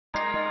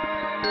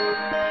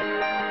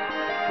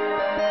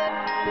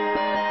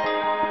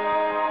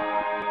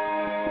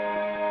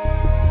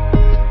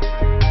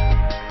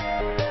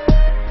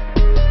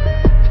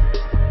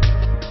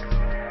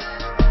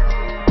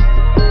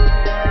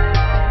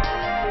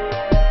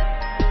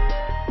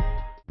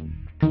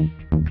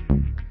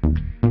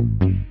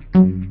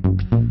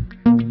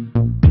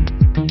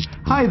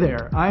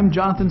there, I'm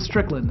Jonathan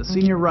Strickland, a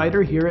senior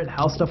writer here at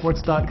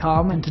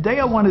HowStuffWorks.com, and today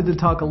I wanted to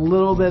talk a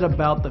little bit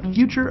about the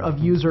future of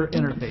user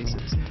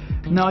interfaces.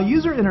 Now, a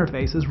user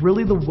interface is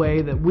really the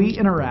way that we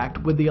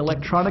interact with the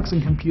electronics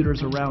and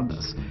computers around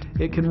us.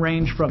 It can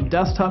range from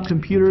desktop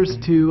computers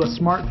to a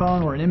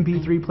smartphone or an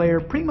MP3 player,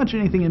 pretty much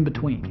anything in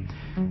between.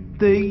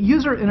 The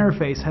user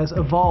interface has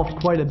evolved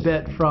quite a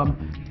bit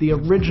from the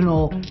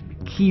original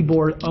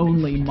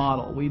keyboard-only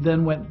model. We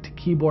then went to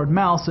keyboard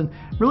mouse, and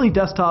really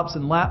desktops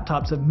and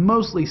laptops have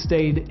mostly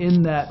stayed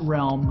in that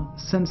realm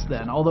since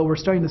then, although we're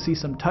starting to see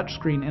some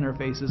touchscreen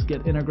interfaces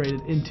get integrated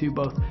into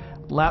both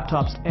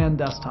laptops and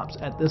desktops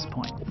at this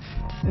point.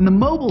 In the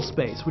mobile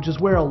space, which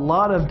is where a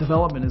lot of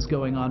development is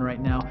going on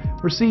right now,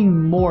 we're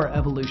seeing more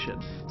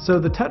evolution. So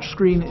the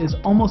touchscreen is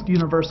almost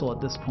universal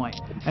at this point,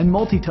 and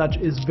multi-touch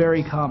is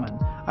very common.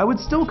 I would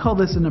still call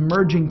this an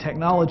emerging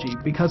technology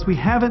because we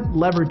haven't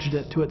leveraged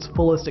it to its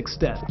fullest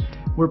extent.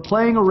 We're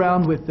playing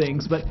around with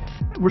things, but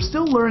we're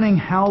still learning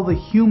how the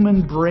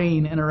human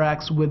brain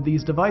interacts with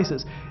these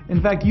devices.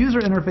 In fact, user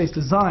interface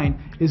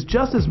design is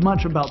just as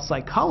much about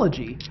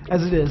psychology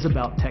as it is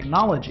about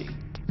technology.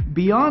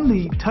 Beyond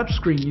the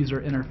touchscreen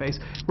user interface,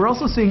 we're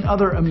also seeing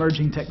other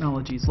emerging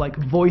technologies like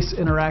voice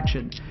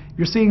interaction.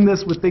 You're seeing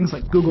this with things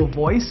like Google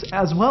Voice,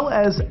 as well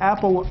as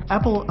Apple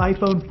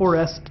iPhone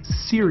 4S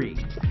Siri.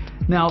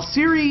 Now,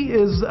 Siri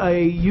is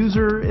a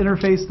user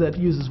interface that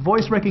uses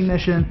voice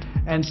recognition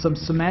and some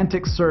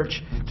semantic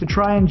search to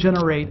try and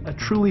generate a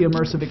truly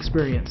immersive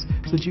experience,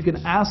 so that you can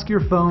ask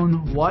your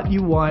phone what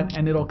you want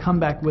and it'll come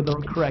back with the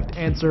correct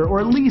answer, or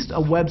at least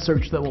a web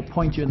search that will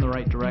point you in the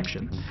right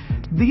direction.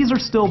 These are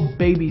still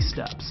baby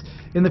steps.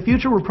 In the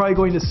future, we're probably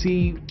going to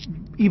see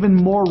even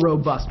more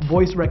robust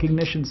voice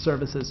recognition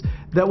services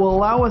that will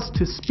allow us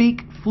to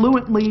speak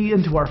fluently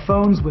into our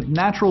phones with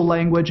natural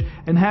language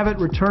and have it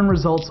return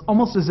results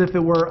almost as if it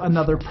were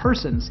another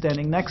person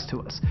standing next to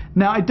us.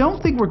 Now, I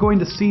don't think we're going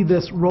to see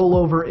this roll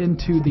over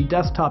into the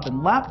desktop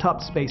and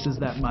laptop spaces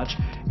that much,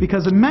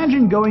 because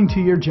imagine going to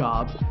your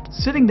job,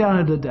 sitting down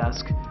at a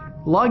desk,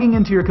 logging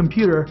into your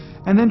computer,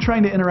 and then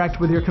trying to interact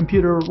with your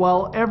computer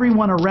while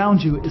everyone around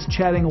you is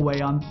chatting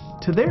away on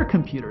to their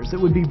computers. It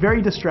would be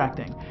very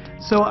distracting.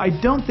 So I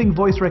don't think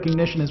voice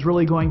recognition is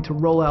really going to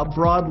roll out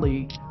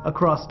broadly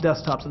across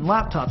desktops and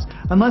laptops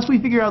unless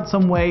we figure out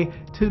some way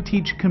to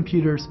teach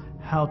computers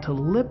how to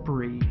lip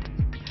read.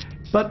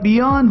 But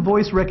beyond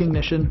voice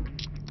recognition,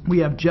 we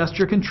have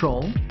gesture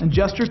control, and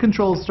gesture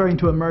control is starting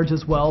to emerge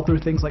as well through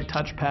things like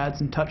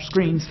touchpads and touch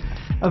screens.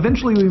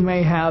 Eventually we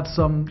may have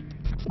some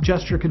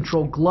gesture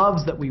control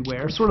gloves that we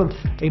wear, sort of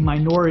a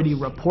Minority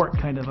Report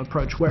kind of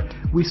approach, where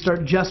we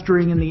start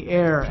gesturing in the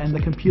air and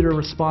the computer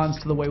responds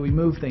to the way we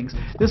move things.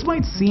 This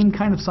might seem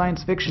kind of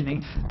science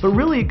fiction-y, but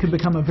really it could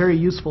become a very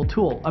useful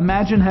tool.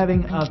 Imagine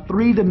having a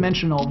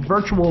three-dimensional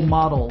virtual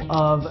model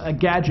of a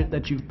gadget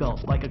that you've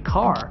built, like a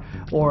car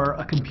or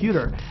a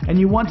computer, and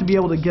you want to be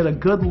able to get a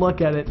good look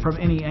at it from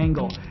any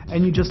angle,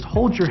 and you just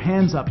hold your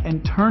hands up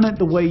and turn it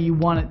the way you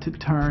want it to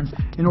turn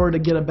in order to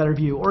get a better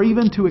view, or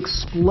even to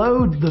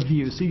explode the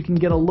view so you can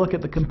get a look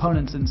at the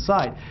components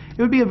inside.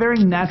 It would be a very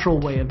natural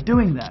way of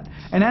doing that.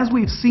 And as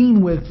we've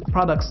seen with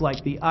products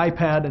like the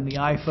iPad and the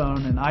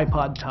iPhone and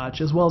iPod Touch,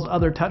 as well as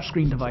other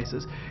touchscreen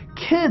devices,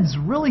 kids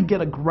really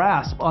get a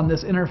grasp on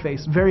this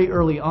interface very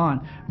early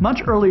on, much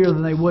earlier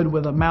than they would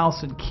with a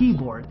mouse and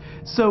keyboard.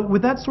 So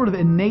with that sort of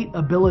innate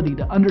ability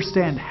to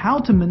understand how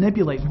to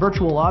manipulate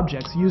virtual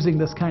objects using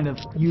this kind of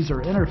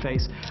user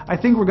interface, I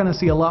think we're going to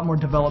see a lot more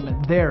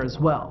development there as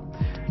well.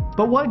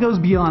 But what goes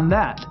beyond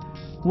that?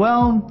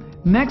 Well,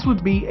 next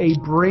would be a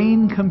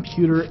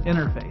brain-computer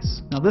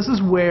interface. Now, this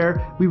is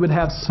where we would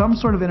have some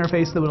sort of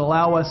interface that would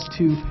allow us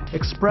to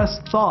express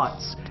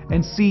thoughts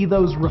and see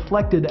those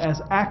reflected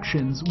as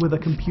actions with a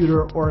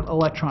computer or an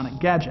electronic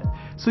gadget.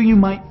 So you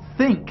might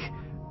think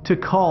to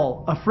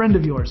call a friend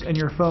of yours and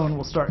your phone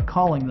will start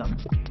calling them.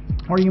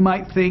 Or you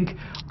might think,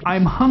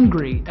 I'm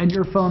hungry, and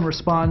your phone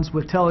responds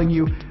with telling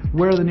you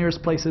where the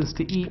nearest places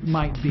to eat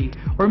might be.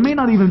 Or it may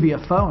not even be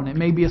a phone. It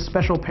may be a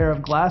special pair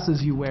of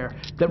glasses you wear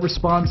that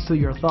responds to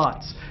your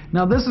thoughts.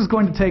 Now, this is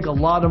going to take a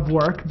lot of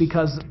work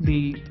because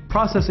the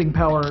processing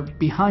power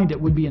behind it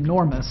would be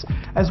enormous,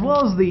 as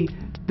well as the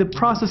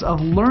process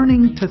of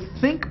learning to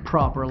think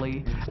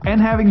properly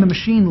and having the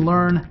machine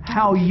learn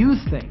how you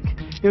think.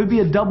 It would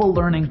be a double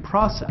learning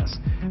process.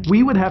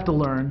 We would have to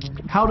learn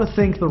how to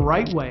think the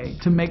right way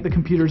to make the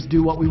computers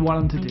do what we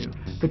want them to do.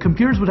 The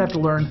computers would have to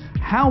learn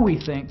how we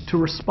think to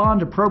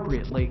respond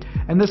appropriately,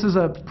 and this is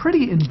a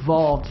pretty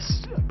involved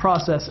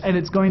process, and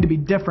it's going to be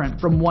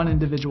different from one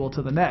individual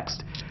to the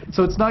next.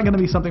 So it's not going to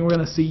be something we're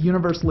going to see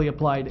universally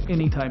applied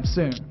anytime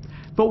soon.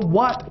 But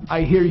what,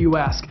 I hear you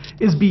ask,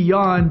 is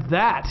beyond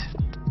that?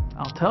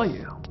 I'll tell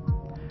you.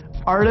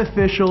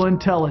 Artificial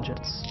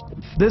intelligence.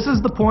 This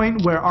is the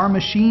point where our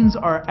machines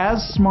are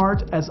as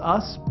smart as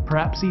us,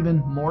 perhaps even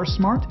more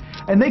smart,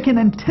 and they can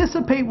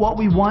anticipate what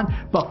we want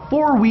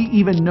before we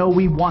even know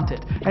we want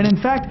it. And in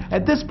fact,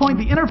 at this point,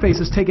 the interface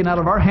is taken out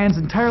of our hands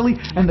entirely,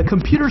 and the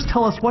computers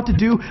tell us what to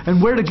do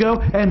and where to go,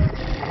 and...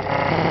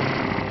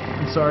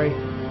 I'm sorry.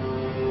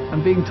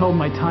 I'm being told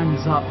my time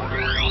is up.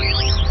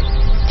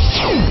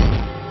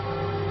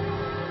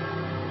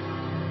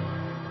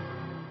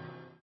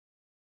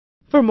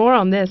 For more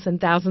on this and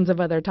thousands of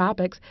other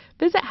topics,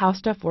 visit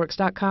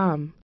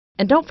HowStuffWorks.com.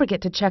 And don't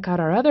forget to check out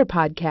our other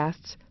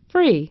podcasts,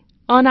 free,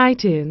 on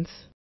iTunes.